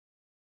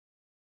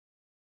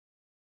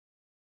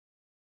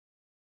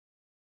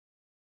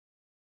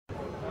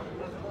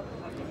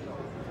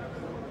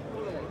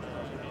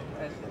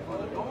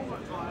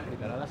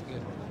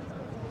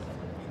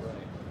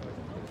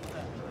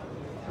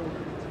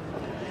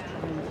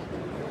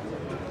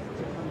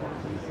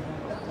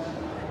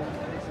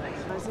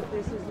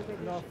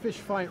Our fish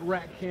fight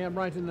wreck here,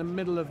 right in the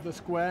middle of the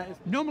square.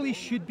 Normally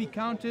should be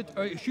counted,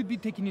 or it should be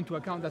taken into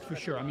account, that's for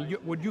sure. I mean,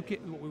 what did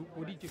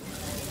you...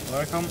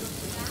 Welcome.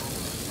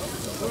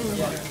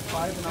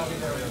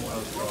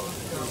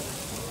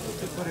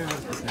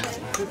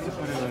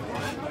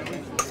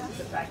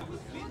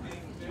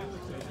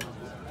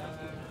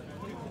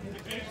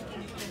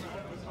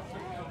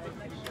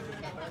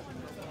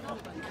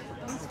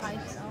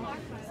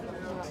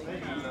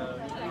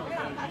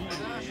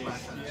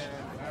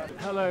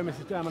 Hello,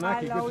 Mrs.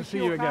 Damanaki. Hello, Good to see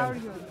Hugh. you again. How are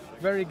you?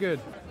 Very good.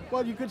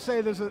 Well, you could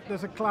say there's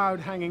a cloud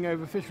hanging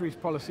over fisheries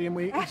policy, and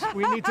we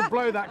need to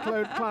blow that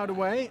cloud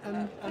away,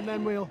 and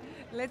then we'll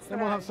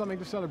have something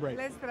to celebrate.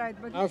 Let's try it.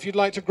 But Now, if you'd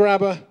like to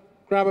grab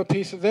a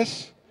piece of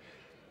this,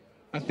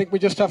 I think we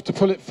just have to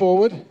pull it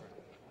forward.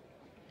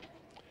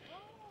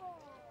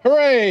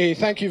 Hooray!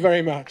 Thank you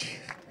very much.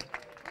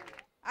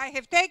 I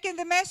have taken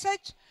the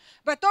message,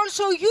 but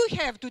also you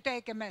have to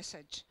take a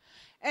message.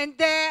 And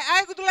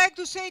I would like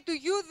to say to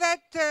you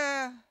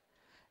that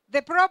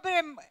the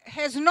problem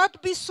has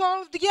not been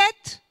solved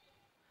yet.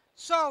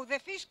 So the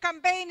fish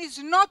campaign is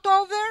not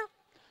over.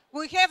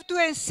 We have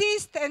to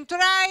insist and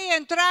try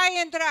and try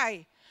and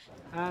try.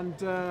 And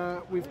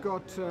we've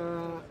got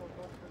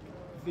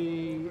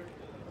the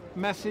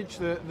message,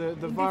 the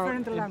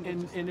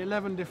viral in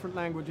 11 different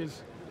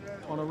languages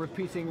on a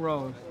repeating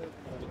roll.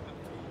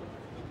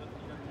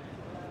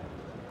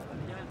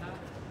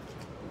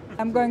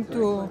 I'm going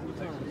to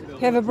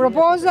have a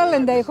proposal,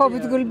 and I hope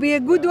it will be a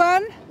good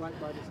one.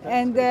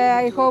 And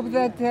I hope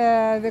that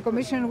the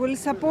Commission will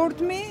support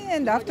me.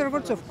 And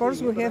afterwards, of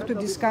course, we have to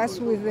discuss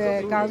with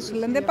the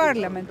Council and the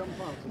Parliament.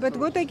 But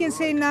what I can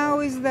say now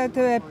is that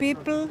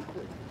people,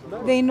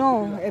 they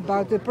know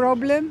about the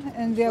problem,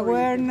 and the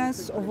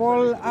awareness of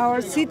all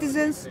our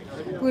citizens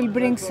will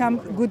bring some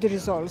good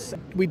results.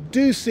 We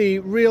do see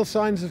real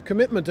signs of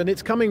commitment, and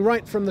it's coming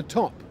right from the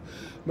top.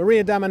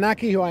 Maria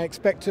Damanaki, who I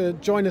expect to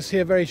join us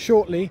here very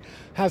shortly,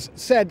 has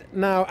said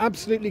now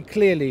absolutely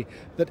clearly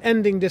that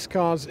ending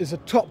discards is a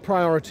top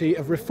priority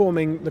of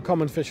reforming the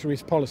common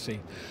fisheries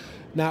policy.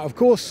 Now, of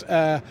course,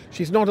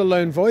 she's not a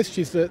lone voice.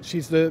 She's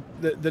the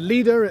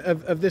leader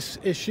of this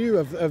issue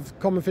of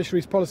common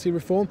fisheries policy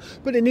reform,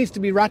 but it needs to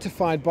be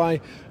ratified by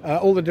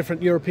all the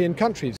different European countries.